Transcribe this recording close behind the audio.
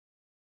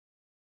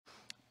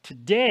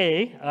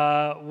Today,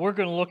 we're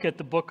going to look at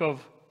the book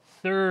of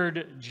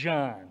 3rd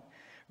John.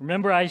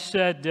 Remember I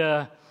said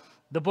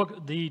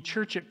the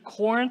church at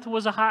Corinth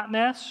was a hot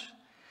mess?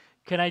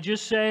 Can I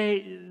just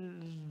say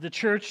the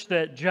church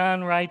that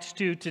John writes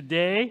to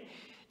today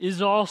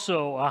is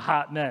also a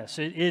hot mess.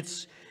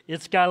 It's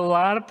got a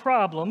lot of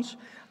problems.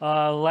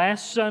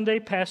 Last Sunday,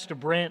 Pastor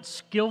Brandt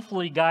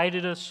skillfully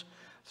guided us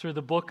through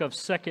the book of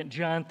 2nd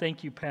John.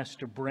 Thank you,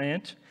 Pastor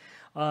Brandt.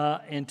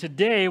 And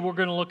today we're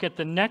going to look at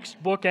the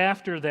next book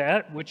after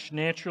that, which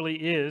naturally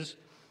is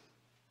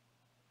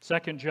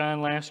 2nd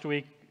John last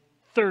week,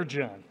 3rd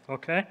John,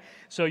 okay?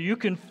 So you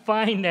can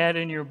find that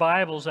in your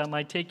Bibles. That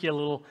might take you a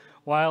little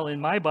while. In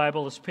my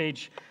Bible, it's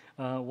page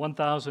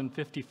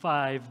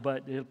 1055,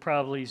 but it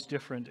probably is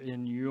different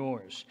in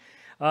yours.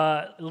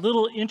 A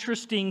little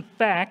interesting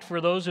fact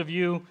for those of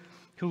you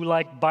who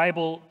like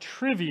Bible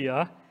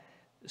trivia,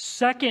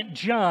 2nd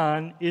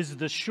John is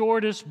the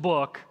shortest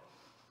book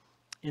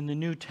in the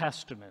New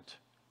Testament,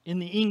 in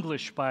the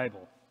English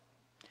Bible.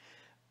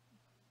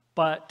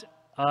 But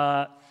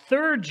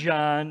 3rd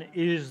John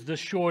is the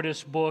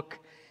shortest book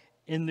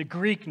in the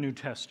Greek New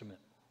Testament,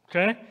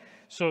 okay?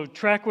 So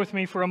track with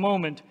me for a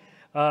moment.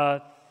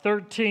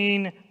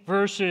 13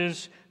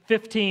 verses,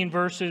 15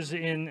 verses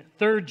in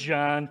 3rd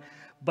John,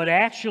 but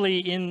actually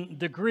in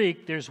the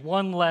Greek, there's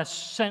one less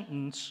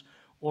sentence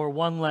or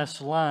one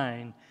less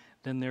line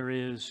than there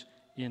is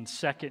in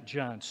 2nd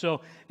John.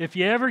 So if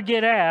you ever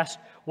get asked,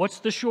 what's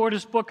the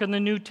shortest book in the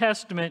New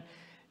Testament,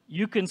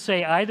 you can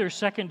say either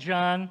 2nd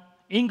John,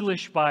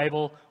 English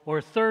Bible,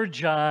 or 3rd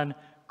John,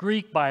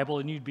 Greek Bible,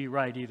 and you'd be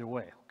right either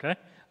way, okay?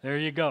 There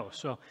you go.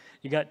 So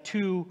you got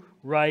two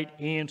right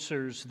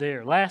answers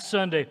there. Last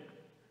Sunday,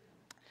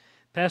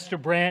 Pastor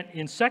Brandt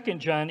in 2nd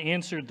John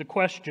answered the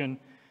question,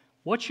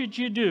 what should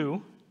you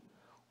do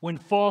when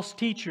false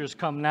teachers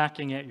come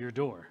knocking at your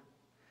door?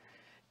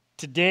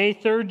 Today,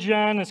 3rd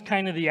John is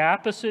kind of the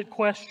opposite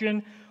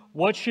question.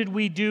 What should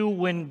we do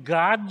when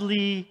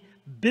godly,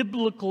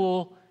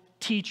 biblical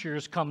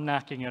teachers come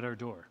knocking at our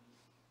door?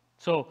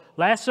 So,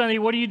 last Sunday,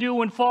 what do you do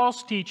when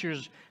false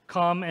teachers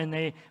come and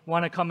they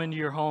want to come into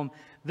your home?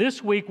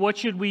 This week, what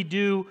should we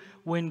do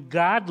when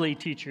godly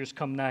teachers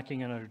come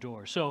knocking at our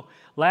door? So,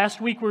 last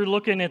week we were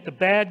looking at the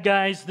bad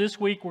guys. This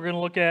week we're going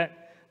to look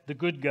at the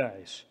good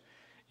guys.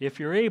 If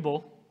you're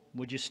able,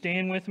 would you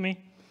stand with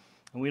me?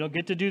 And we don't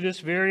get to do this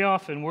very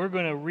often. We're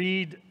going to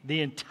read the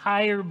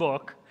entire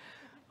book,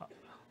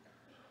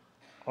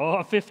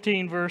 all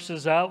 15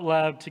 verses out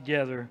loud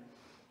together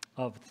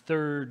of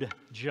 3rd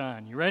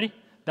John. You ready?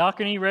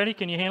 Balcony, ready?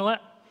 Can you handle it?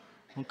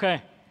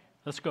 Okay,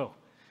 let's go.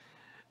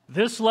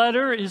 This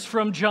letter is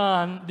from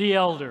John the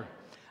elder.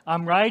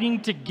 I'm writing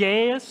to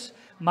Gaius,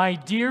 my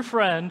dear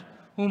friend,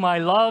 whom I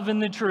love in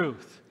the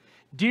truth.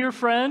 Dear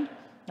friend,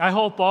 I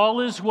hope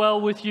all is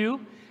well with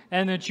you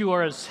and that you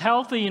are as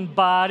healthy in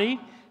body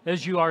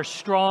as you are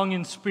strong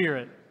in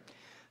spirit.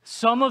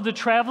 Some of the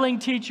traveling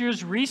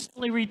teachers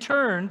recently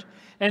returned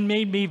and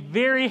made me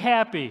very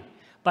happy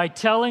by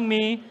telling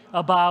me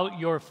about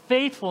your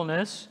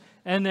faithfulness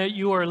and that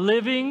you are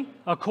living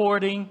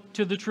according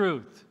to the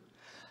truth.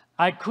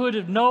 I could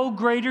have no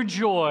greater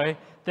joy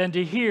than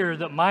to hear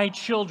that my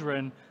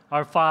children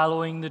are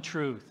following the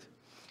truth.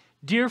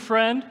 Dear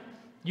friend,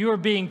 you are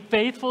being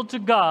faithful to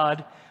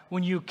God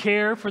when you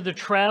care for the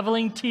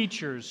traveling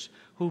teachers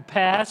who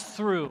pass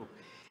through,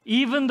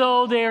 even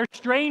though they are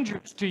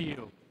strangers to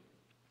you.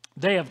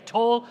 They have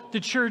told the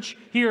church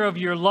here of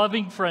your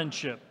loving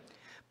friendship.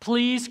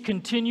 Please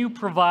continue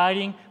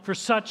providing for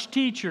such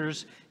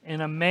teachers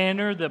in a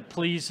manner that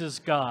pleases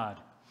God.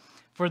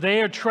 For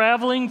they are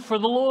traveling for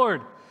the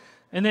Lord,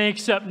 and they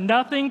accept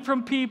nothing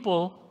from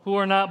people who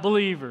are not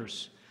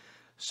believers.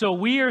 So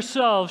we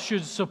ourselves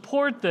should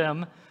support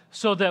them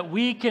so that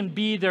we can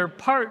be their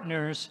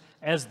partners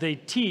as they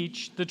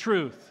teach the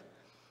truth.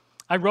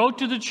 I wrote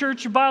to the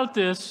church about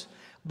this,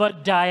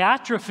 but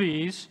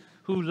Diotrephes,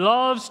 who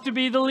loves to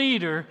be the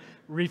leader,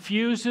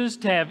 refuses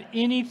to have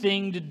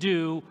anything to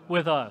do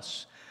with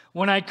us.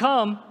 When I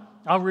come,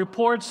 I'll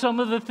report some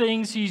of the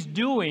things he's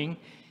doing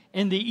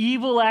and the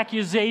evil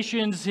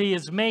accusations he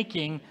is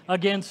making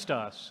against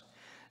us.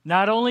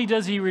 Not only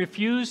does he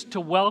refuse to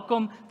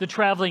welcome the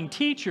traveling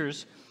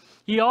teachers,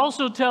 he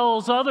also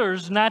tells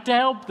others not to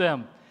help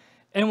them.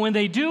 And when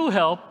they do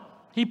help,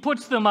 he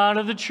puts them out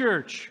of the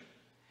church.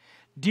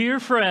 Dear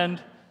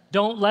friend,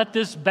 don't let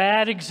this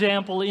bad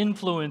example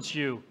influence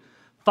you.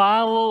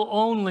 Follow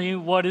only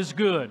what is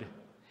good.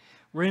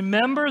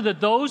 Remember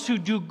that those who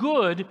do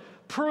good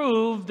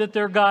prove that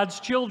they're God's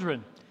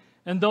children,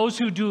 and those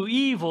who do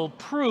evil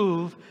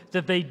prove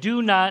that they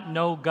do not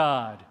know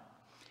God.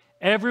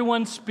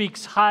 Everyone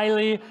speaks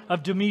highly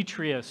of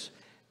Demetrius,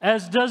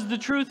 as does the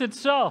truth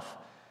itself.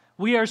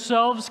 We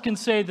ourselves can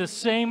say the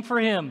same for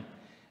him,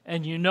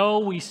 and you know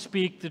we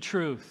speak the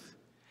truth.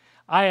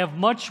 I have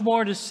much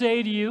more to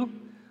say to you,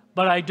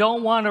 but I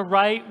don't want to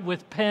write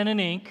with pen and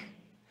ink,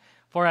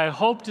 for I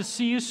hope to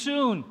see you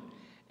soon,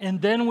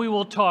 and then we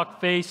will talk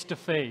face to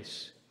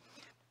face.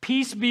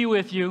 Peace be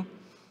with you.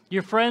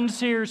 Your friends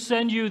here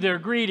send you their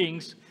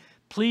greetings.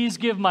 Please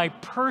give my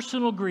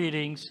personal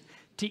greetings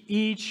to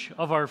each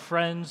of our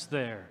friends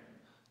there.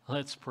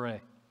 Let's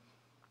pray.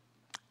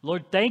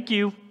 Lord, thank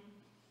you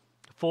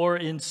for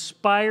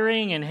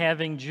inspiring and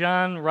having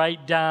John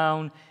write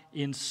down,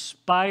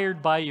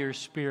 inspired by your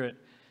Spirit,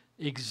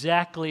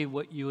 exactly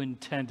what you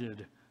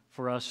intended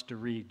for us to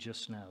read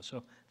just now.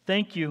 So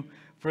thank you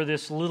for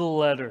this little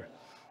letter.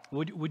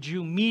 Would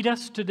you meet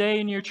us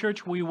today in your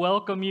church? We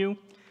welcome you.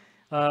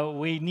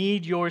 We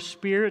need your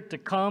Spirit to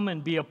come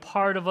and be a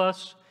part of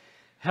us.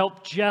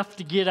 Help Jeff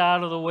to get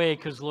out of the way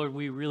because, Lord,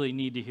 we really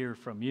need to hear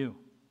from you.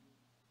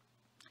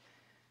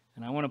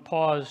 And I want to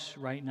pause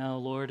right now,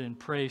 Lord, and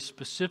pray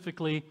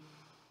specifically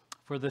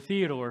for the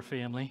Theodore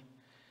family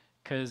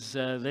because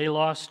they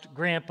lost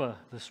Grandpa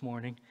this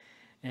morning.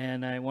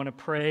 And I want to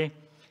pray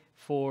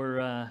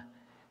for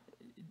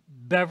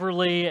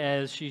Beverly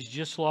as she's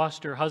just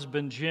lost her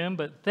husband, Jim.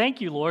 But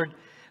thank you, Lord,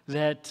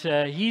 that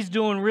he's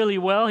doing really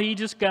well. He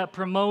just got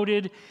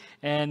promoted,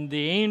 and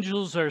the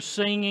angels are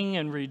singing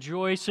and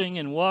rejoicing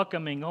and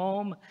welcoming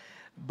home.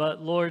 But,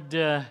 Lord,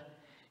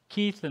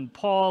 Keith and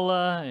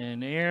Paula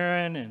and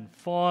Aaron and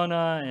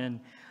Fauna and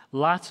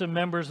lots of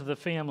members of the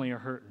family are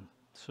hurting.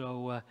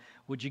 So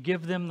would you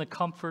give them the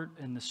comfort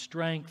and the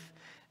strength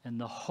and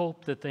the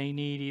hope that they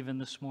need even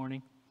this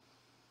morning?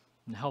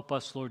 And help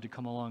us, Lord, to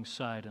come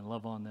alongside and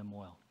love on them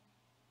well.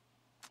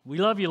 We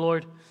love you,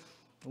 Lord.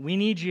 We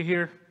need you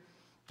here.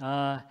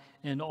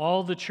 And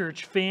all the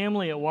church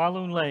family at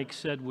Walloon Lake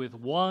said with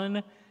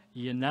one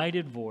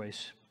united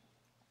voice,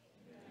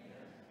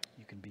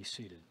 you can be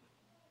seated.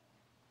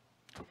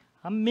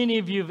 How many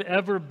of you have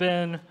ever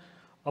been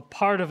a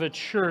part of a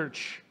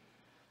church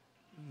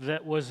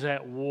that was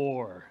at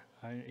war?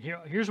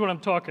 Here's what I'm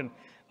talking.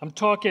 I'm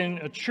talking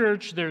a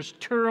church, there's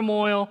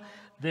turmoil,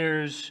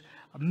 there's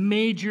a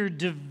major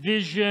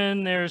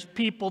division, there's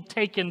people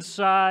taking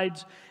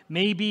sides,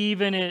 maybe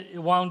even it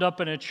wound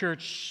up in a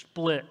church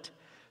split.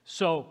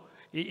 So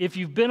if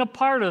you've been a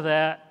part of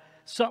that,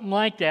 something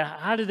like that,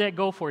 how did that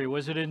go for you?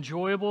 Was it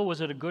enjoyable? Was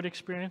it a good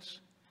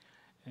experience?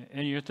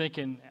 And you're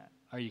thinking,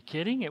 are you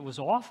kidding? It was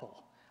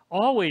awful.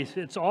 Always,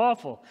 it's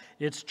awful.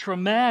 It's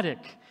traumatic.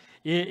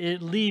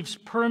 It leaves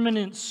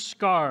permanent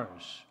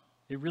scars.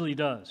 It really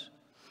does.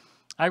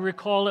 I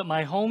recall at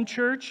my home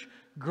church,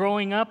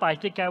 growing up, I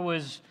think I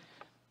was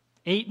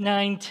 8,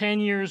 9, 10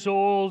 years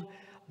old.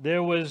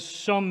 There was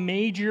some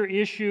major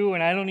issue,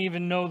 and I don't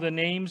even know the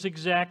names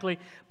exactly,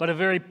 but a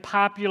very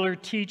popular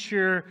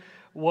teacher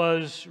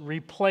was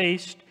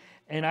replaced.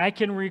 And I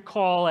can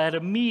recall at a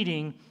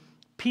meeting,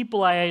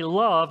 people I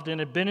loved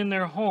and had been in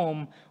their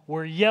home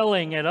were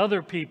yelling at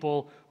other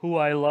people who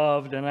I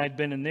loved and I'd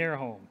been in their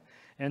home.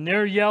 And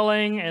they're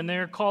yelling and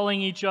they're calling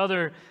each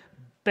other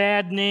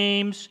bad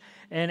names.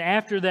 And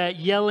after that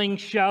yelling,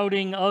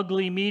 shouting,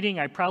 ugly meeting,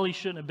 I probably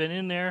shouldn't have been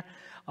in there,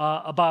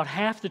 about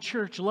half the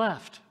church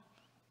left.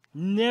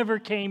 Never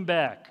came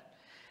back.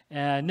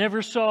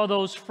 Never saw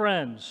those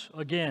friends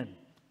again.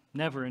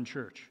 Never in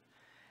church.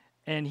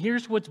 And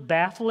here's what's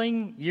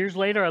baffling. Years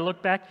later, I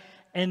look back,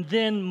 and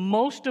then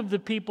most of the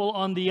people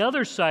on the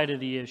other side of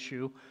the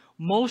issue,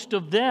 most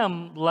of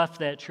them left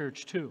that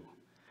church too.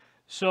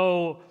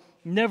 So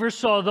never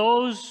saw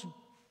those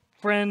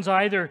friends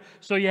either.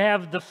 So you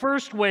have the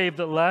first wave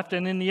that left,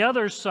 and then the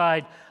other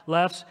side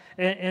left,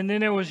 and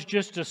then there was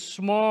just a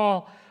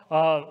small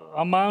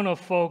amount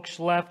of folks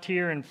left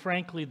here, and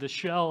frankly, the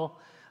shell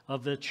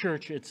of the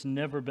church, it's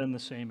never been the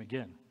same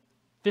again.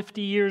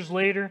 50 years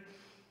later,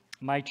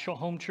 my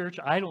home church,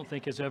 I don't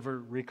think has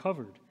ever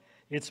recovered.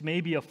 It's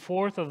maybe a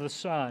fourth of the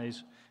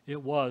size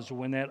it was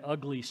when that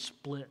ugly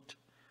split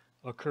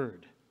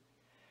occurred.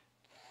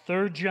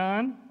 3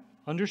 John,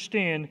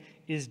 understand,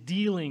 is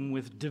dealing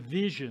with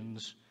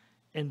divisions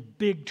and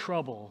big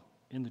trouble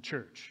in the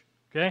church.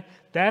 Okay?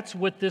 That's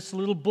what this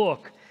little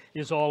book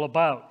is all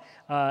about.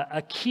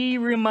 A key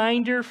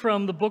reminder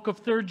from the book of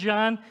 3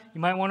 John, you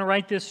might want to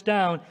write this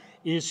down,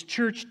 is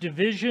church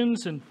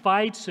divisions and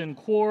fights and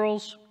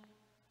quarrels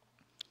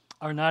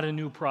are not a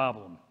new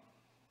problem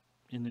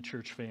in the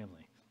church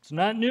family. It's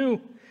not new.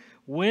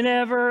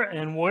 Whenever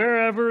and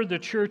wherever the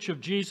church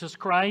of Jesus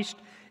Christ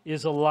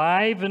is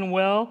alive and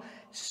well,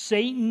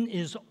 Satan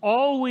is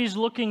always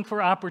looking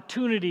for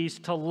opportunities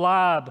to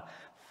lob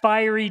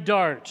fiery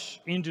darts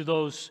into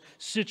those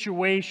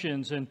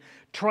situations and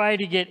try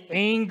to get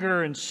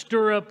anger and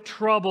stir up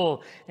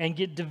trouble and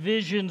get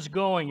divisions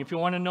going. If you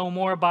want to know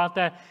more about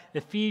that,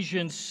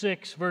 Ephesians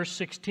 6, verse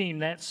 16,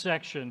 that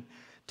section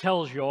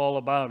tells you all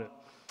about it.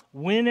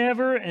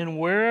 Whenever and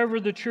wherever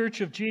the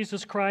church of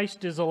Jesus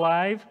Christ is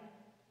alive,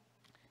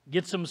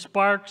 get some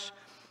sparks.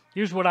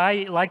 Here's what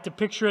I like to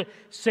picture it.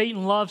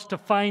 Satan loves to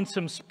find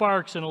some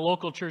sparks in a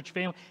local church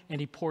family, and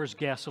he pours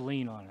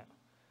gasoline on it.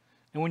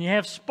 And when you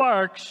have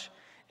sparks,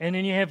 and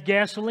then you have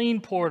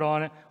gasoline poured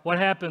on it, what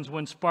happens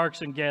when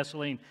sparks and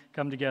gasoline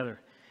come together?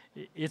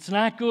 It's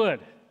not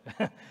good.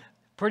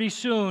 Pretty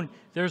soon,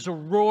 there's a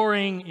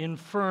roaring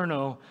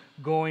inferno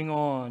going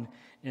on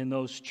in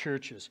those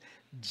churches.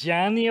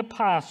 John the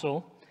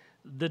Apostle,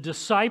 the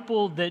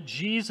disciple that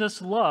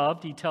Jesus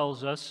loved, he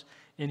tells us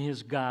in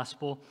his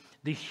gospel,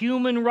 The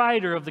human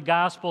writer of the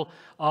Gospel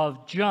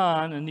of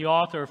John and the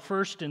author of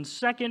 1st and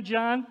 2nd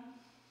John,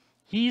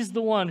 he's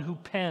the one who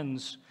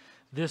pens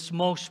this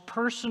most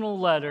personal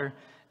letter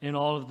in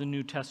all of the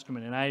New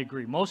Testament, and I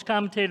agree. Most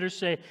commentators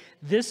say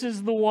this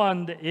is the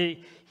one that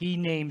he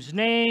names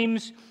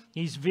names,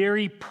 he's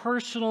very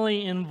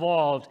personally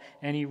involved,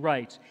 and he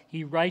writes.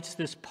 He writes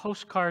this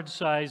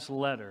postcard-sized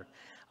letter.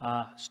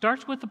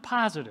 Starts with the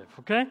positive,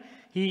 okay?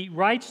 He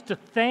writes to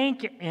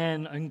thank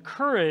and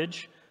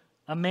encourage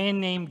a man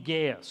named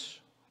Gaius,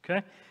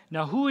 okay?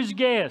 Now, who is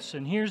Gaius?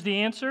 And here's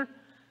the answer.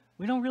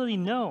 We don't really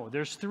know.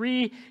 There's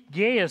 3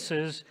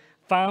 Gaiuses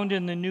found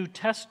in the New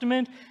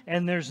Testament,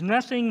 and there's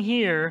nothing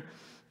here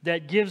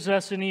that gives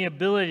us any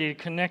ability to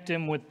connect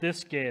him with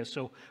this Gaius.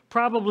 So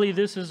probably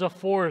this is a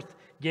 4th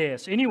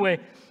Gaius. Anyway,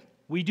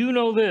 we do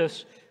know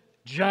this.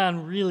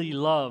 John really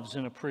loves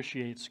and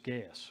appreciates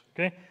Gaius,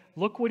 okay?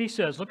 Look what he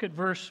says. Look at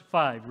verse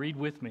 5. Read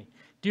with me.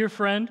 Dear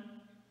friend,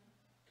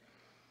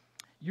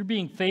 you're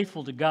being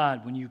faithful to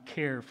God when you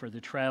care for the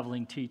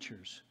traveling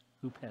teachers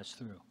who pass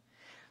through.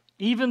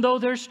 Even though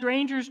they're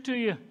strangers to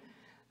you,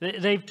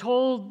 they've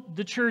told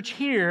the church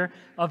here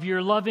of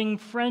your loving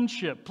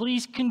friendship.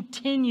 Please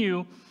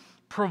continue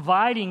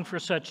providing for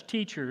such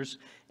teachers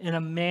in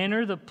a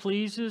manner that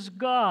pleases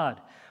God.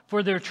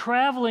 For they're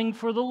traveling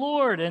for the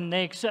Lord, and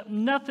they accept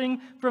nothing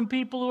from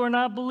people who are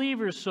not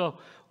believers. So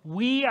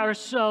we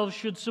ourselves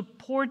should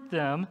support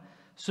them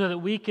so that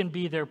we can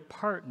be their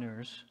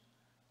partners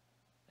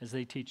as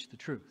they teach the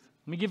truth.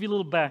 Let me give you a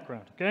little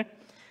background, okay?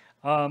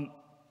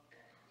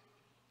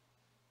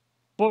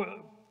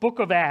 Book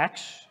of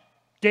Acts,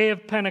 day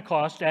of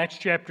Pentecost, Acts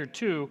chapter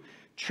 2,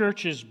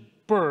 church is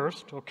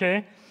birthed,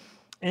 okay?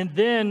 And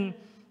then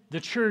the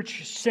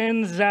church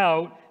sends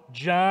out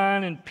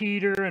John and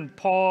Peter and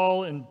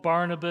Paul and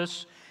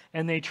Barnabas,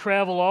 and they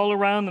travel all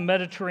around the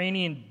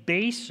Mediterranean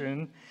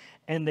basin,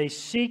 and they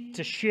seek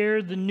to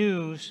share the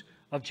news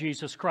of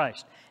Jesus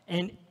Christ.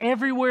 And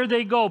everywhere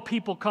they go,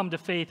 people come to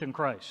faith in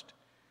Christ.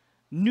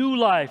 New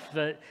life,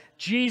 that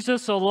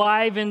Jesus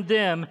alive in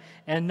them,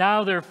 and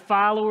now they're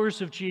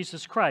followers of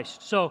Jesus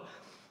Christ. So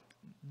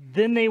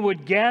then they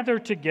would gather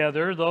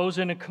together, those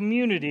in a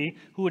community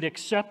who had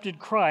accepted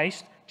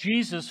Christ,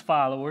 Jesus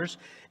followers,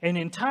 and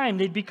in time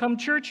they'd become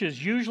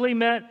churches, usually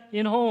met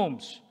in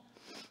homes.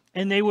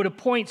 And they would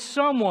appoint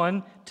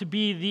someone to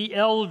be the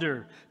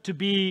elder, to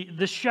be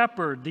the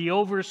shepherd, the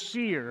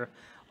overseer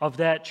of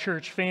that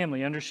church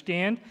family.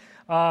 Understand?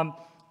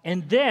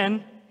 And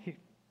then,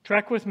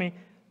 track with me,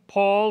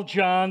 Paul,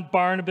 John,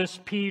 Barnabas,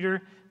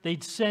 Peter,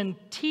 they'd send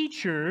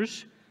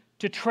teachers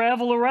to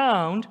travel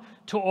around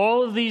to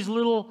all of these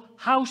little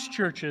house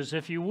churches,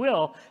 if you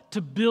will,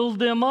 to build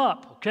them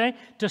up, okay?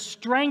 To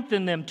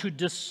strengthen them, to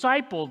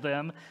disciple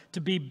them, to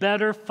be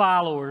better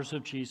followers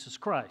of Jesus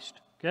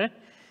Christ, okay?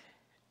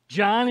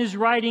 John is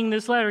writing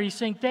this letter. He's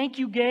saying, thank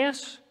you,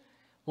 Gaius,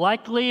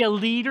 likely a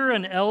leader,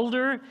 an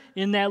elder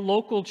in that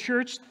local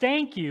church.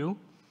 Thank you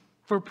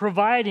for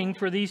providing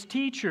for these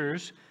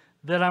teachers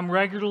that I'm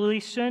regularly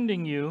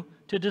sending you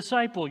to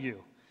disciple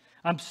you.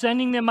 I'm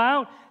sending them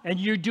out, and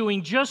you're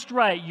doing just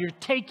right. You're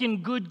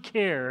taking good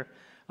care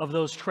of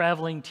those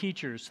traveling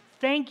teachers.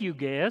 Thank you,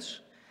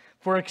 Gaius,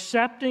 for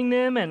accepting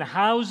them and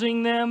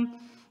housing them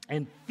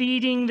and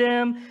feeding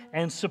them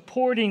and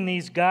supporting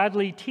these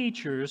godly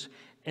teachers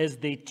as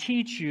they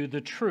teach you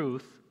the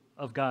truth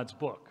of God's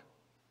book.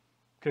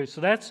 Okay,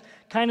 so that's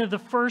kind of the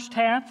first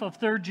half of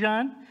 3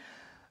 John.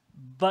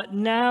 But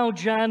now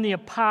John the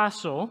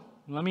Apostle,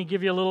 let me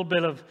give you a little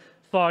bit of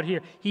thought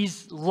here.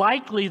 He's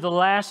likely the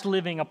last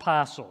living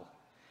apostle.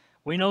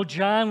 We know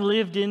John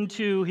lived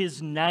into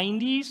his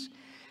 90s.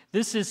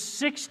 This is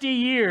 60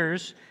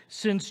 years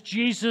since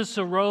Jesus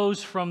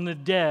arose from the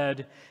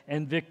dead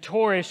and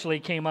victoriously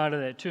came out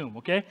of that tomb,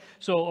 okay?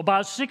 So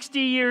about 60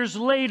 years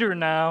later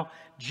now,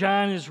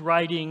 John is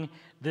writing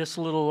this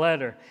little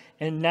letter.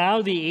 And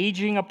now the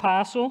aging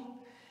apostle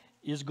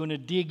is going to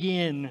dig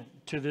in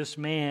to this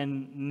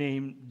man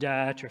named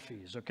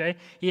Diotrephes, okay?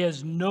 He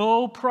has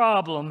no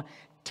problem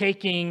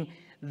taking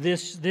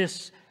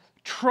this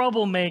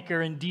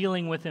troublemaker and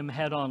dealing with him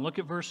head on. Look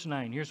at verse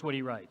 9. Here's what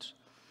he writes.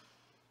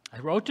 I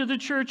wrote to the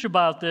church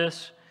about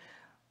this,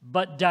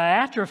 but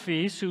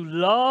Diotrephes, who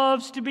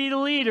loves to be the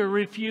leader,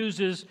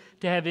 refuses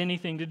to have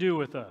anything to do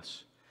with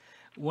us.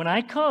 When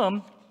I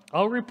come,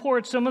 I'll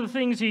report some of the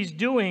things he's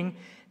doing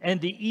and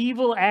the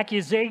evil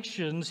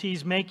accusations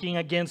he's making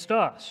against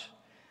us.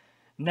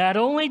 Not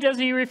only does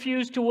he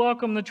refuse to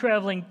welcome the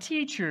traveling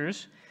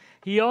teachers,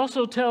 he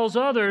also tells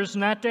others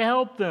not to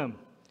help them.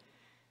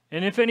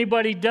 And if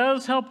anybody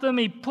does help them,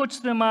 he puts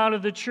them out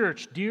of the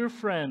church. Dear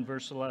friend,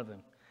 verse 11,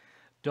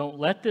 don't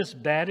let this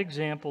bad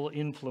example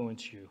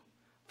influence you.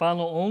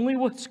 Follow only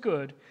what's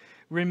good.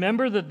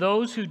 Remember that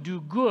those who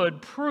do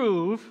good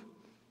prove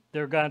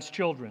they're God's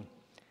children.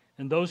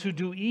 And those who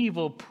do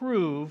evil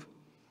prove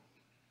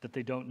that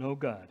they don't know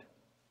God.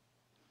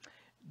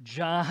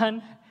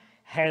 John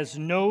has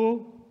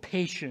no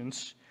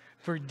patience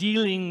for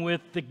dealing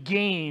with the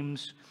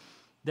games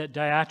that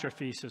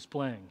Diotrephes is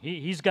playing.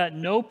 He's got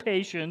no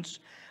patience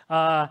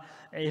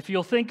If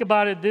you'll think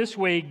about it this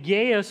way,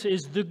 Gaius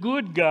is the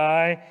good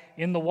guy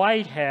in the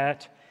white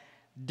hat.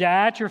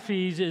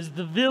 Diotrephes is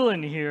the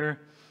villain here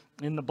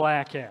in the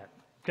black hat.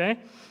 Okay?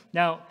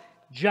 Now,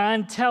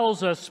 John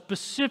tells us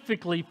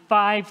specifically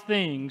 5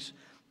 things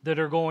that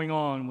are going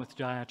on with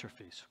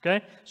Diotrephes.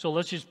 Okay? So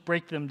let's just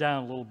break them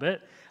down a little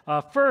bit.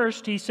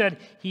 First, he said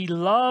he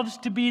loves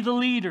to be the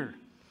leader.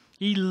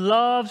 He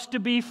loves to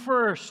be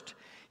first.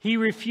 He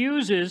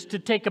refuses to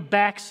take a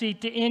back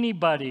seat to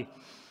anybody,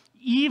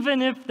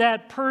 even if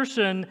that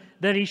person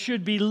that he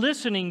should be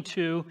listening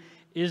to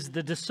is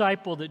the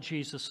disciple that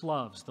Jesus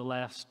loves, the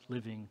last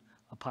living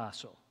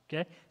apostle.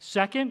 Okay?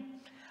 Second,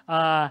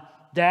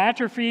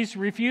 Diotrephes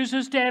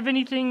refuses to have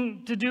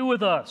anything to do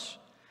with us.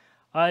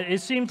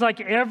 It seems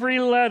like every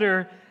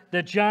letter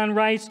that John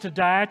writes to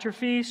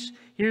Diotrephes,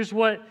 here's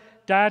what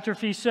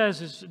Diotrephes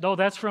says, no,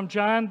 that's from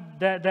John,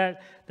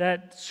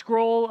 that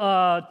scroll,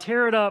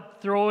 tear it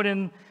up, throw it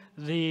in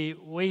the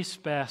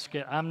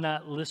wastebasket. I'm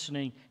not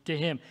listening to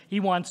him. He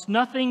wants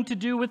nothing to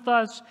do with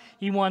us.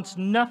 He wants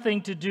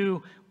nothing to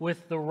do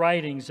with the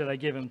writings that I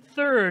give him.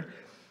 Third,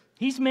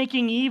 he's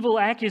making evil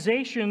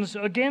accusations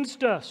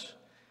against us.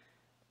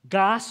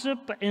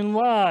 Gossip and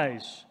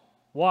lies.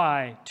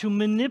 Why? To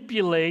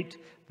manipulate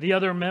the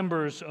other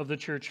members of the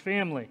church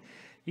family.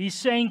 He's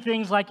saying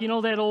things like, you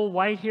know, that old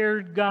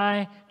white-haired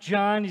guy,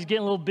 John, he's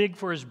getting a little big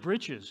for his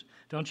britches,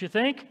 don't you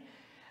think?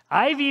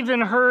 I've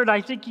even heard,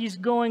 I think he's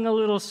going a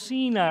little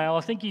senile.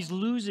 I think he's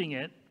losing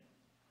it.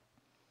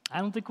 I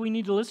don't think we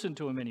need to listen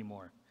to him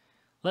anymore.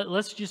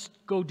 Let's just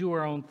go do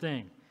our own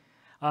thing.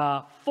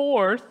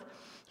 Fourth,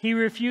 he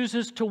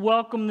refuses to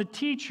welcome the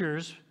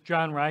teachers,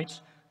 John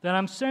writes, that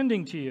I'm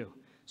sending to you.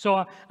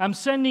 So I'm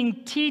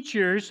sending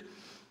teachers,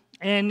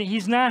 and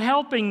he's not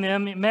helping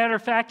them. Matter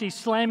of fact, he's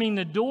slamming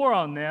the door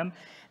on them.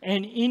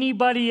 And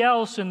anybody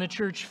else in the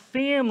church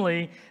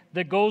family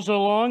that goes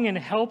along and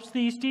helps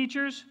these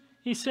teachers,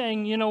 he's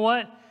saying, you know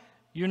what?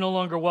 You're no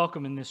longer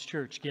welcome in this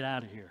church. Get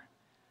out of here.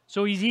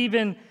 So he's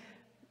even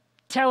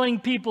telling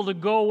people to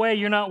go away.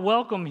 You're not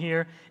welcome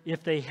here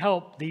if they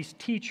help these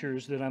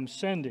teachers that I'm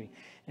sending.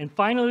 And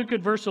finally, look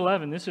at verse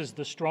 11. This is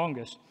the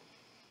strongest.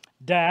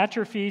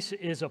 Diotrephes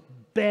is a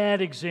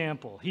bad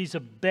example. He's a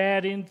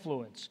bad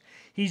influence.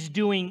 He's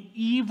doing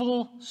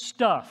evil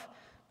stuff.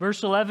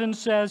 Verse 11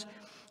 says,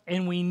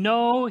 and we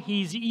know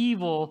he's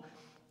evil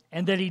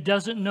and that he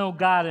doesn't know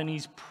God, and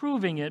he's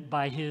proving it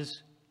by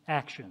his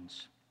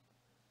actions.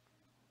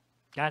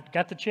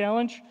 Got the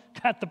challenge?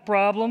 Got the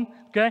problem?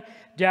 Okay?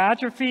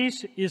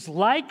 Diotrephes is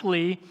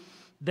likely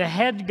the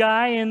head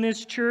guy in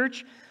this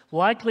church,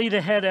 likely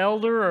the head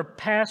elder or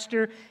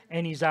pastor,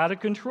 and he's out of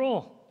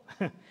control.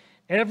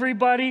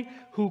 Everybody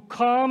who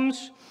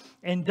comes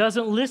and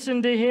doesn't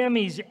listen to him,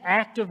 he's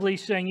actively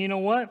saying, you know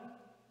what?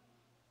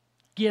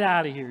 Get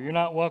out of here. You're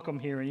not welcome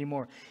here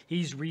anymore.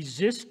 He's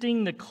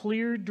resisting the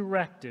clear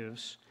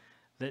directives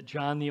that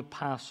John the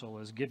Apostle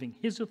is giving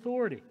his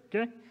authority.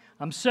 Okay?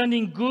 I'm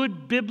sending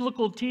good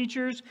biblical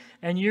teachers,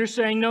 and you're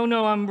saying,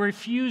 no, I'm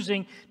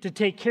refusing to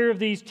take care of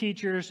these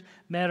teachers.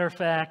 Matter of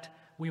fact,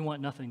 we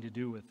want nothing to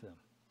do with them.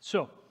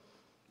 So,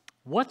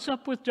 what's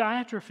up with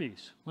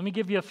Diotrephes? Let me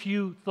give you a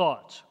few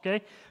thoughts,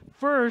 okay?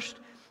 First,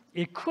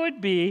 it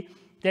could be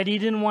that he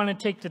didn't want to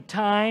take the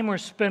time or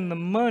spend the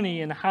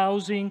money in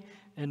housing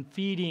and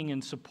feeding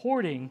and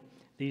supporting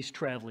these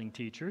traveling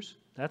teachers.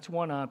 That's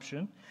one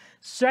option.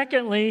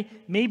 Secondly,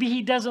 maybe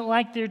he doesn't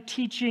like their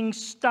teaching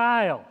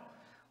style.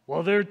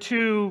 Well, they're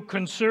too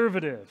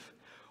conservative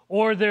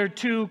or they're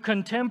too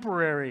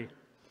contemporary.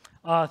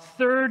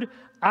 Third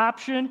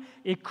option,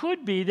 it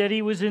could be that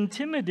he was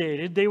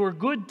intimidated. They were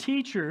good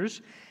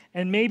teachers,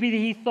 and maybe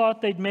he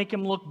thought they'd make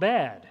him look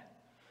bad.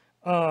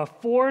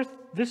 Fourth,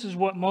 this is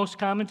what most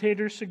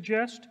commentators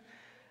suggest.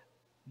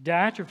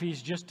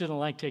 Diotrephes just didn't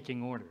like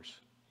taking orders.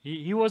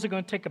 He wasn't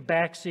going to take a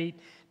back seat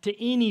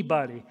to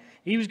anybody.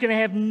 He was going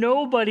to have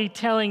nobody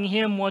telling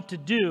him what to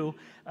do,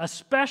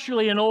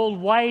 especially an old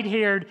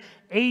white-haired,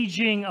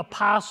 aging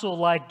apostle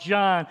like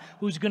John,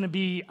 who's going to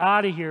be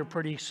out of here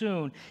pretty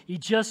soon. He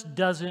just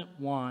doesn't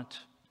want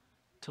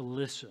to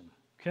listen,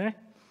 okay?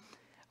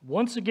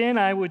 Once again,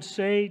 I would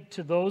say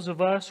to those of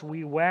us,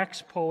 we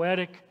wax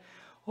poetic,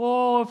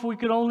 oh, if we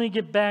could only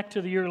get back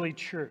to the early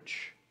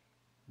church.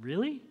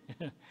 Really?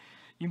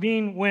 You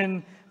mean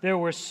when there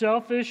were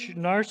selfish,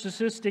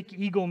 narcissistic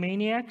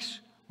egomaniacs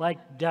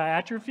like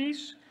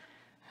Diotrephes?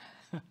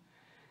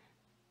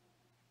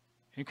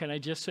 And can I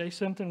just say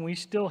something? We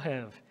still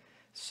have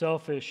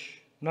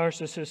selfish,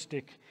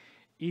 narcissistic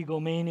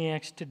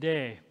egomaniacs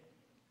today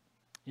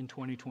in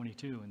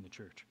 2022 in the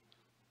church.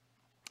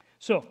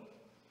 So,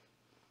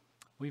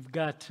 we've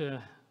got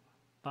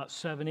about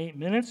 7-8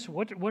 minutes.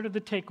 What are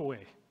the takeaway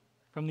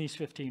from these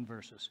 15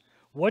 verses?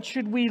 What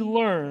should we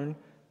learn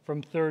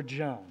from 3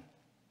 John?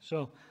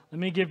 So, let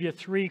me give you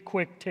 3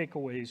 quick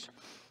takeaways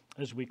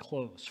as we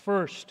close.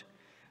 First,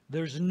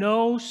 there's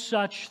no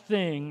such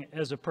thing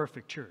as a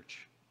perfect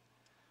church.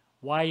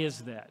 Why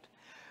is that?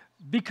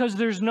 Because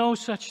there's no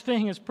such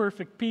thing as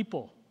perfect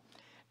people.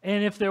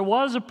 And if there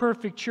was a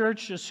perfect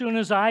church, as soon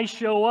as I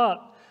show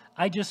up,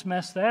 I just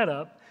messed that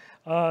up.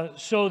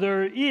 So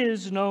there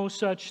is no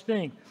such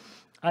thing.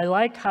 I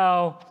like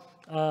how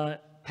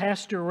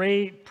Pastor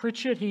Ray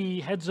Pritchett, he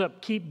heads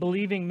up Keep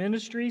Believing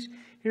Ministries.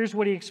 Here's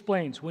what he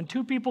explains. When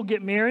two people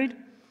get married,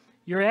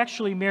 you're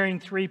actually marrying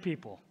three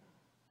people.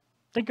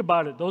 Think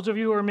about it. Those of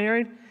you who are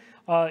married,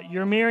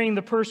 you're marrying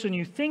the person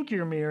you think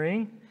you're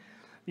marrying.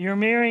 You're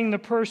marrying the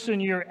person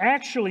you're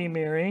actually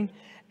marrying.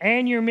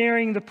 And you're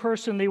marrying the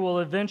person they will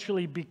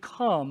eventually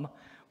become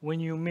when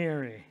you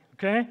marry.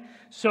 Okay?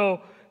 So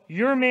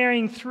you're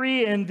marrying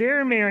three and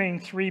they're marrying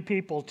three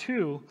people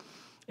too.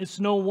 It's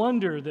no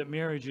wonder that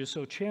marriage is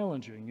so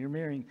challenging.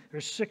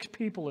 There's 6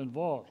 people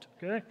involved.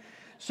 Okay?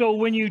 So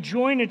when you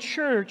join a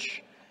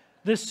church,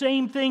 the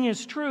same thing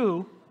is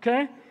true.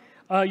 Okay?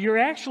 You're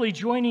actually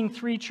joining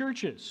 3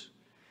 churches.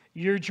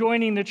 You're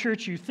joining the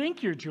church you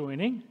think you're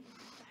joining.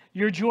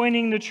 You're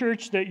joining the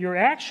church that you're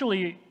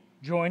actually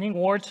joining,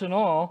 warts and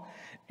all.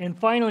 And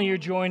finally, you're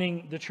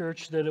joining the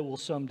church that it will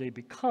someday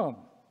become.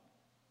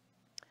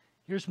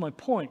 Here's my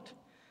point.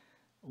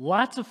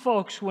 Lots of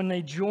folks, when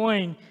they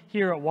join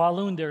here at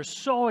Walloon, they're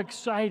so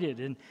excited.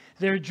 And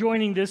they're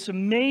joining this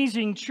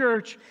amazing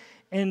church.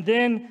 And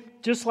then,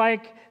 just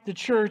like the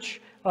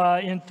church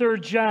in 3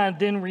 John,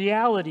 then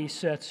reality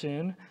sets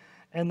in.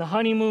 And the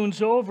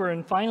honeymoon's over.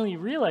 And finally you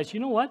realize, you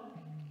know what?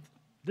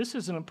 This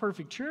isn't a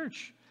perfect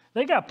church.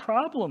 They got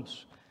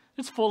problems.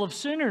 It's full of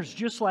sinners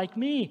just like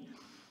me.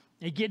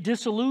 They get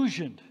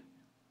disillusioned.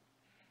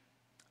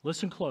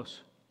 Listen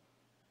close.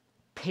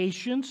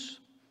 Patience,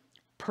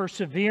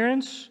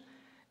 perseverance,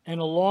 and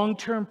a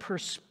long-term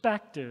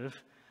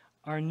perspective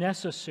are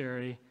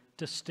necessary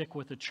to stick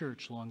with the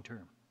church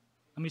long-term.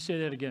 Let me say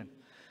that again.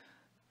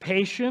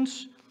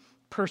 Patience,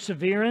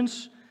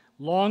 perseverance,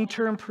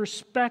 long-term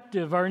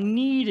perspective are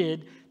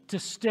needed to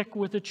stick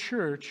with the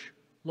church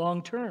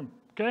long-term.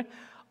 Okay?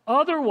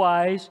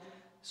 Otherwise,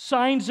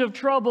 signs of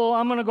trouble,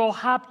 I'm going to go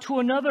hop to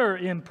another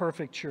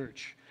imperfect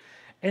church.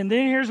 And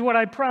then here's what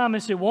I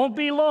promise, it won't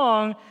be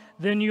long,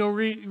 then you'll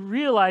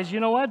realize, you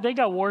know what, they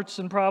got warts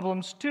and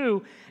problems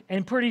too,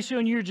 and pretty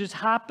soon you're just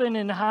hopping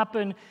and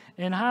hopping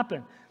and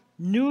hopping.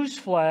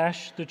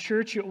 Newsflash, the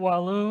church at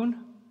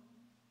Walloon,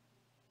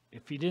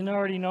 if you didn't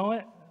already know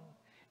it,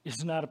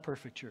 is not a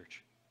perfect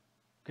church.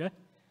 Okay?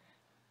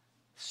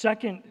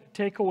 Second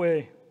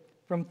takeaway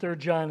from 3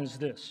 John is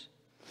this.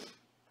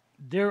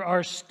 There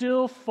are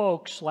still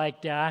folks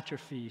like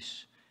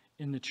Diotrephes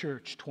in the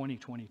church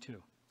 2022.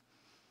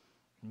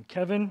 And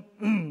Kevin,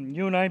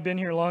 you and I have been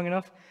here long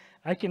enough.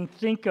 I can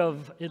think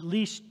of at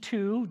least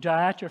 2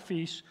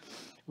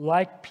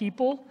 Diotrephes-like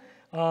people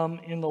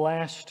in the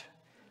last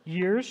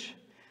years.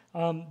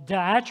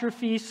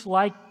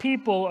 Diotrephes-like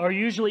people are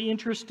usually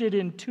interested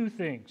in 2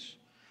 things.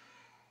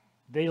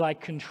 They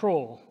like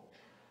control.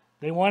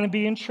 They want to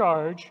be in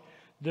charge.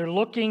 They're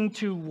looking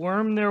to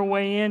worm their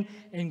way in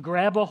and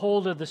grab a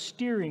hold of the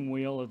steering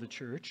wheel of the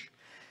church.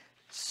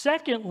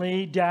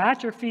 Secondly,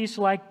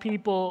 Diotrephes-like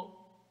people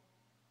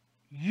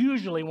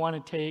usually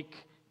want to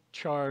take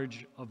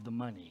charge of the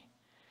money.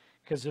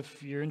 Because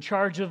if you're in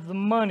charge of the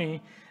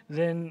money,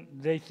 then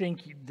they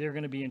think they're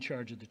going to be in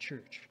charge of the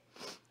church.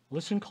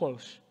 Listen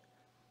close.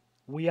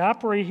 We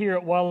operate here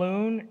at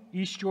Walloon,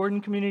 East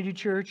Jordan Community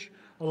Church,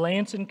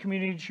 Alanson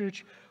Community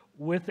Church,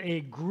 with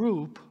a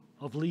group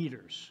of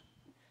leaders.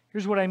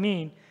 Here's what I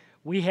mean.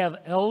 We have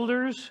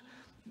elders,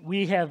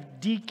 we have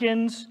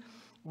deacons,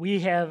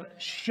 we have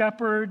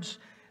shepherds.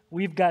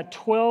 We've got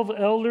 12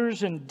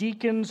 elders and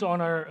deacons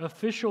on our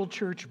official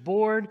church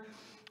board.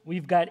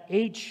 We've got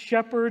 8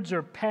 shepherds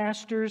or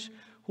pastors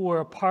who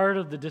are a part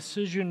of the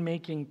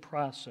decision-making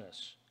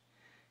process.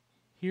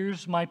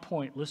 Here's my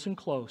point. Listen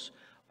close.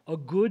 A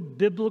good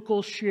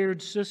biblical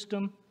shared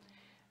system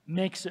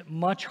makes it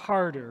much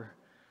harder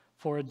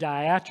for a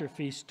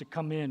Diotrephes to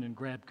come in and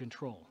grab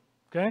control.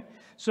 Okay?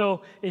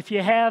 So if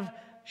you have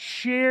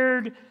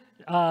shared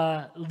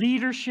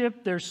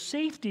leadership, there's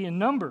safety in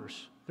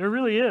numbers. There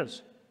really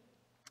is.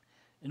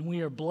 And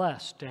we are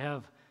blessed to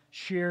have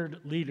shared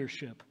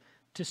leadership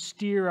to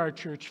steer our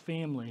church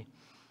family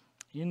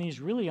in these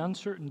really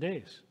uncertain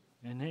days.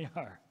 And they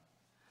are.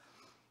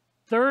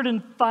 Third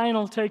and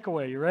final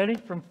takeaway. You ready?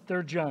 From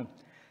 3 John.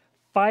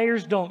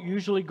 Fires don't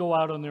usually go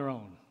out on their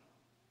own.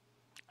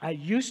 I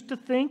used to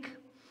think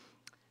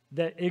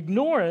that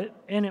ignore it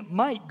and it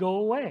might go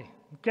away.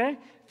 Okay?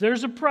 If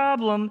there's a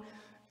problem,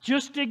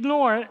 just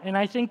ignore it. And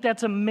I think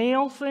that's a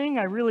male thing.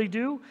 I really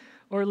do.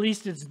 Or at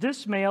least it's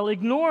this male.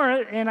 Ignore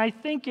it and I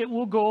think it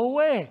will go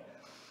away.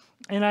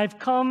 And I've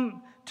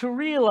come to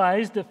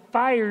realize that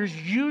fires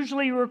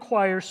usually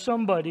require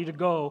somebody to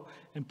go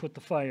and put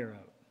the fire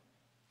out.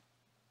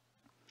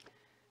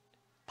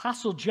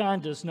 Apostle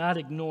John does not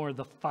ignore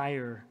the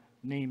fire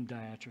named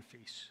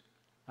Diotrephes.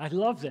 I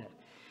love that.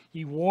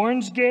 He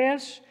warns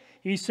Gaius.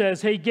 He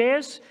says, hey,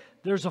 Gaius,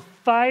 there's a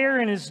fire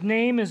and his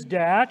name is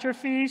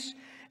Diotrephes,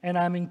 and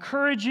I'm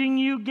encouraging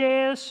you,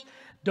 Gaius,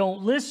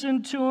 don't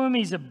listen to him.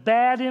 He's a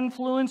bad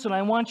influence, and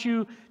I want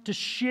you to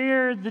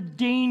share the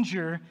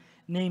danger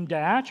named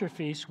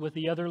Diotrephes with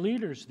the other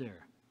leaders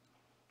there.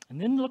 And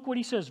then look what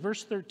he says,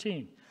 verse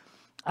 13.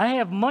 I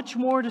have much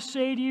more to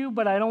say to you,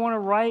 but I don't want to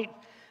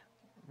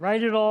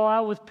write it all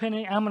out with pen.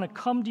 I'm going to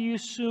come to you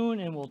soon,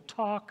 and we'll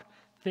talk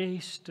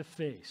face to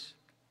face.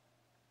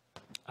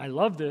 I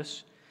love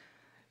this.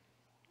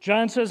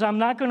 John says, I'm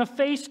not going to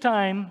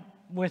FaceTime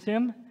with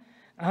him.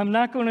 I'm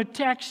not going to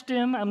text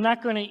him. I'm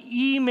not going to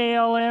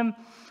email him.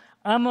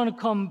 I'm going to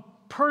come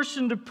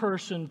person to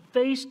person,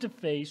 face to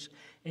face,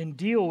 and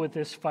deal with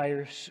this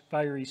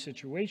fiery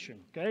situation,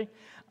 okay?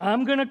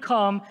 I'm going to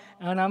come,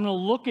 and I'm going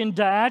to look in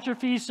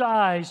Diotrephes'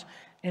 eyes,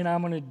 and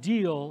I'm going to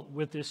deal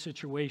with this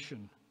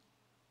situation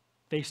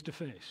face to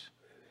face.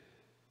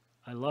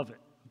 I love it,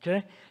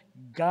 okay?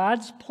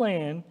 God's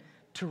plan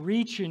to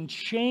reach and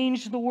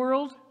change the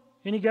world,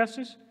 any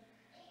guesses?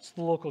 It's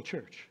the local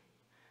church.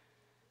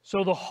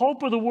 So the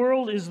hope of the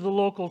world is the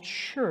local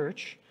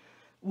church,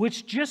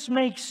 which just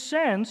makes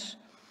sense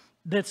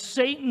that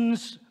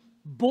Satan's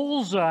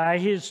bullseye,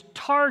 his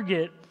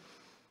target,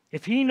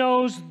 if he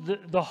knows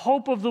the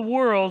hope of the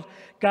world,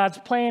 God's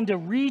plan to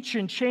reach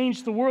and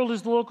change the world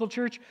is the local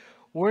church,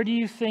 where do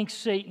you think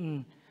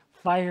Satan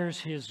fires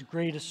his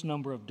greatest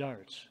number of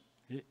darts?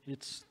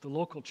 It's the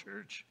local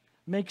church.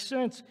 Makes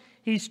sense.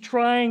 He's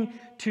trying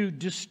to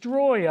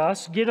destroy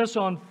us, get us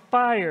on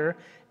fire,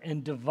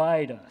 and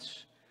divide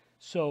us.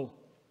 So,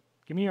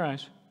 give me your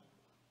eyes.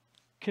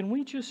 Can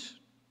we just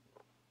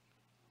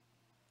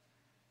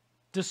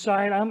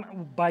decide,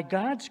 by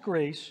God's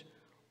grace,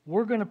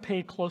 we're going to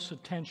pay close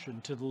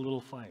attention to the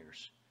little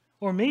fires?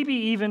 Or maybe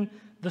even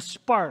the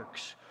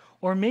sparks.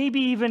 Or maybe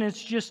even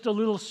it's just a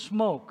little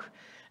smoke.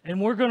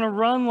 And we're going to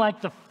run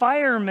like the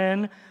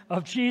firemen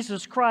of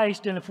Jesus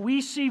Christ. And if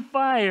we see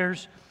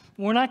fires,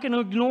 we're not going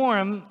to ignore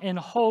them and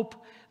hope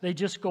they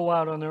just go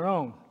out on their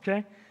own.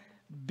 Okay?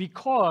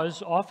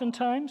 Because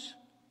oftentimes,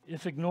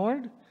 if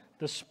ignored,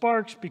 the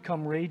sparks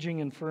become raging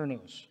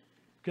infernos.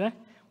 Okay?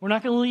 We're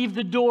not going to leave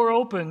the door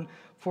open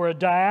for a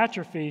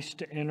Diotrephes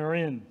to enter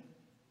in.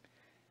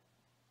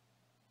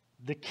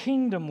 The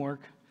kingdom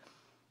work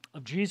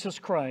of Jesus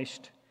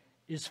Christ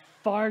is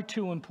far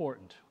too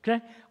important.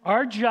 Okay?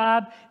 Our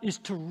job is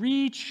to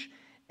reach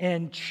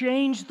and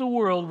change the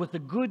world with the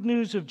good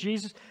news of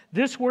Jesus.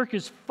 This work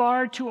is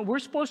far too... We're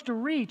supposed to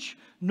reach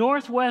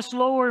Northwest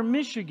Lower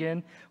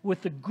Michigan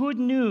with the good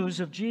news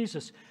of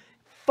Jesus.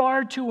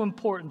 Far too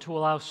important to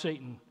allow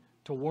Satan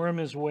to worm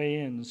his way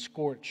in and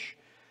scorch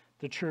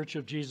the Church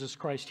of Jesus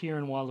Christ here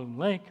in Walloon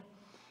Lake,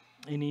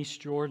 in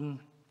East Jordan,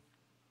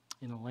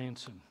 in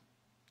Alanson.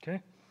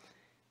 Okay?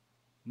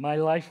 My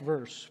life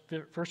verse,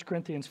 1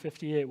 Corinthians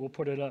 58, we'll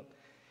put it up.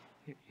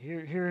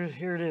 Here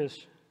it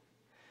is.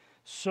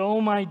 So,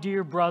 my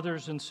dear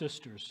brothers and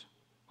sisters,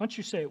 why don't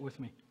you say it with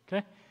me,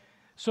 okay?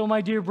 So, my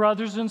dear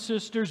brothers and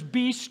sisters,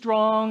 be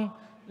strong,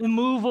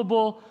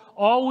 immovable,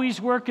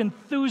 always work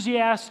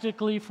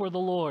enthusiastically for the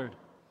Lord.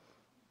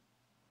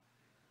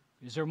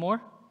 Is there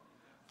more?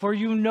 For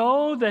you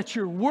know that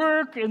your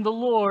work in the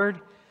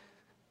Lord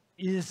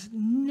is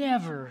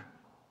never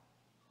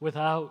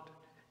without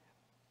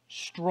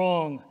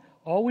strong.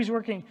 Always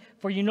working.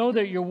 For you know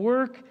that your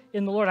work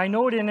in the Lord, I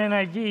know it in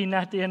NIV,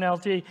 not the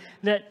NLT,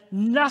 that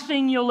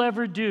nothing you'll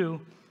ever do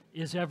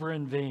is ever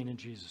in vain in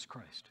Jesus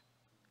Christ.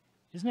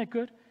 Isn't that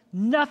good?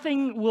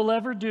 Nothing we'll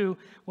ever do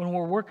when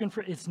we're working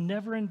for, it's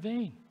never in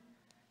vain.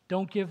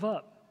 Don't give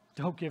up.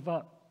 Don't give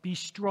up. Be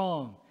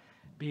strong.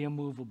 Be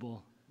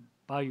immovable.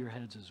 Bow your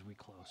heads as we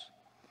close.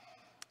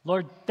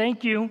 Lord,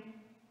 thank you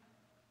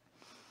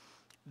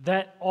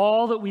that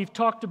all that we've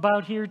talked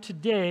about here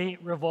today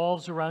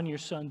revolves around your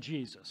Son,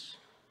 Jesus.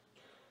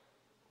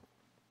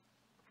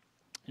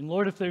 And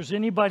Lord, if there's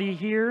anybody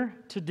here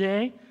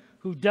today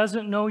who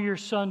doesn't know your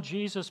Son,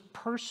 Jesus,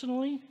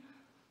 personally,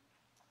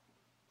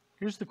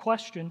 here's the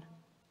question.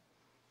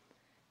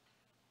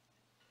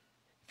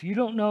 If you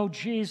don't know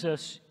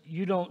Jesus,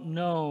 you don't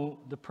know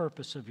the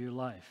purpose of your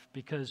life,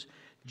 because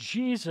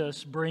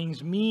Jesus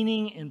brings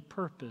meaning and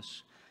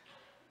purpose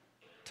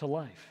to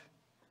life.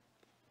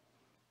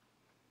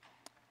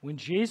 When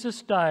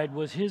Jesus died,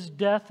 was his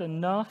death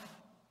enough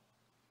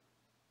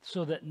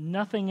so that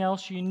nothing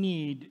else you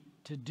need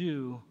to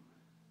do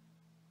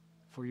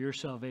for your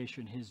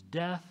salvation? His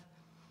death,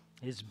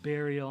 his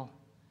burial,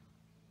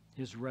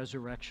 his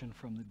resurrection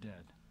from the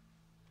dead.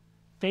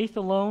 Faith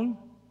alone,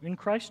 in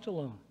Christ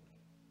alone.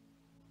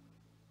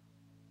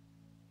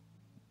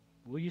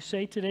 Will you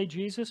say today,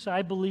 Jesus,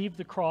 I believe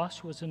the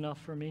cross was enough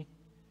for me.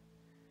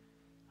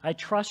 I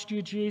trust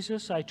you,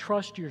 Jesus. I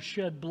trust your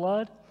shed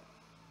blood.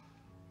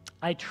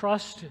 I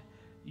trust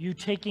you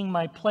taking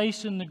my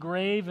place in the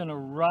grave and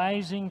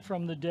arising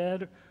from the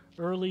dead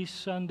early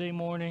Sunday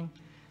morning.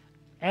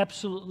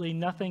 Absolutely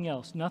nothing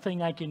else.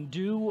 Nothing I can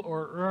do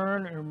or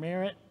earn or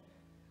merit.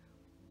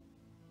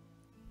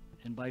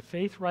 And by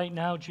faith right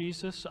now,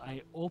 Jesus,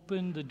 I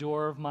open the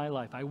door of my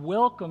life. I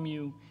welcome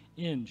you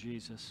in,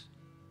 Jesus.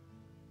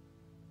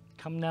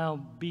 Come now,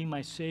 be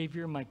my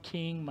Savior, my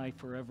King, my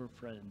forever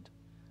friend.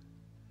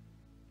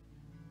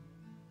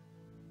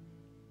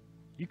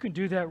 You can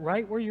do that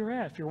right where you're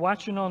at. If you're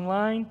watching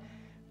online,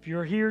 if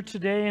you're here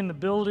today in the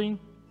building,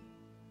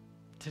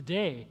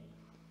 today,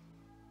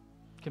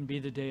 can be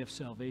the day of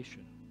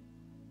salvation.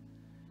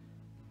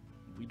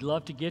 We'd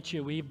love to get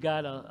you. We've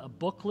got a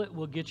booklet.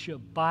 We'll get you a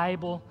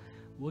Bible.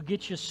 We'll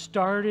get you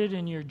started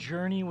in your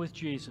journey with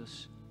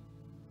Jesus.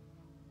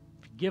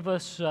 Give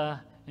us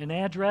an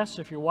address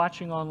if you're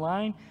watching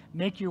online.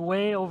 Make your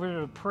way over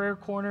to the prayer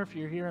corner if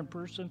you're here in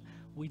person.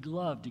 We'd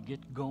love to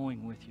get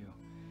going with you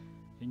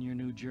in your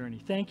new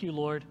journey. Thank you,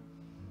 Lord,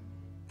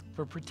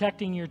 for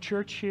protecting your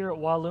church here at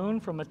Walloon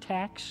from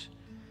attacks,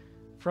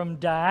 from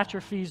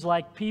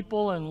Diotrephes-like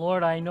people. And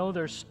Lord, I know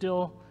there's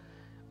still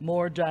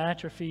more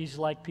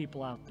Diotrephes-like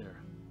people out there.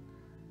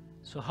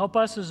 So help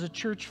us as a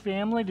church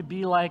family to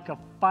be like a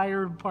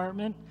fire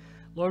department.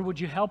 Lord, would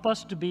you help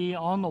us to be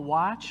on the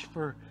watch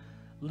for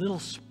little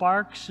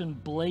sparks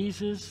and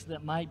blazes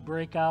that might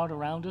break out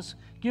around us?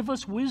 Give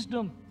us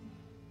wisdom,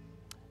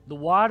 the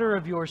water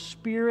of your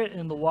Spirit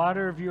and the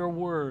water of your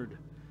word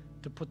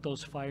to put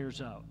those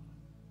fires out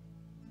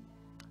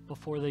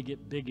before they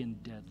get big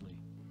and deadly.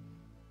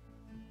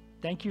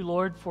 Thank you,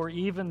 Lord, for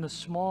even the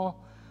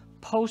small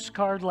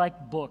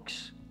postcard-like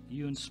books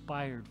you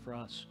inspired for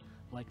us,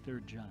 like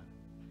 3 John.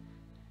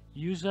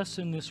 Use us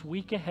in this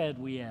week ahead,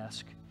 we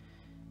ask.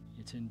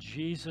 It's in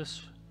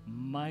Jesus'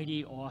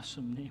 mighty,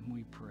 awesome name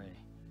we pray.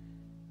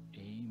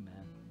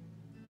 Amen.